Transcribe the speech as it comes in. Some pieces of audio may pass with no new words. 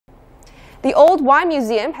The Old Wine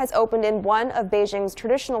Museum has opened in one of Beijing's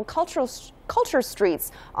traditional culture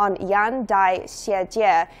streets on Yan Dai Xie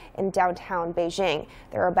Jie in downtown Beijing.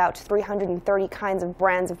 There are about 330 kinds of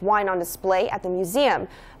brands of wine on display at the museum,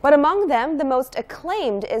 but among them, the most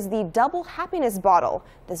acclaimed is the Double Happiness bottle.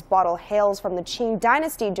 This bottle hails from the Qing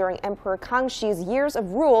dynasty during Emperor Kangxi's years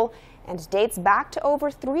of rule and dates back to over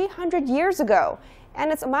 300 years ago,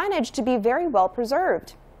 and it's managed to be very well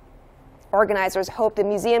preserved. Organizers hope the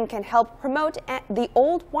museum can help promote the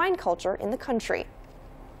old wine culture in the country.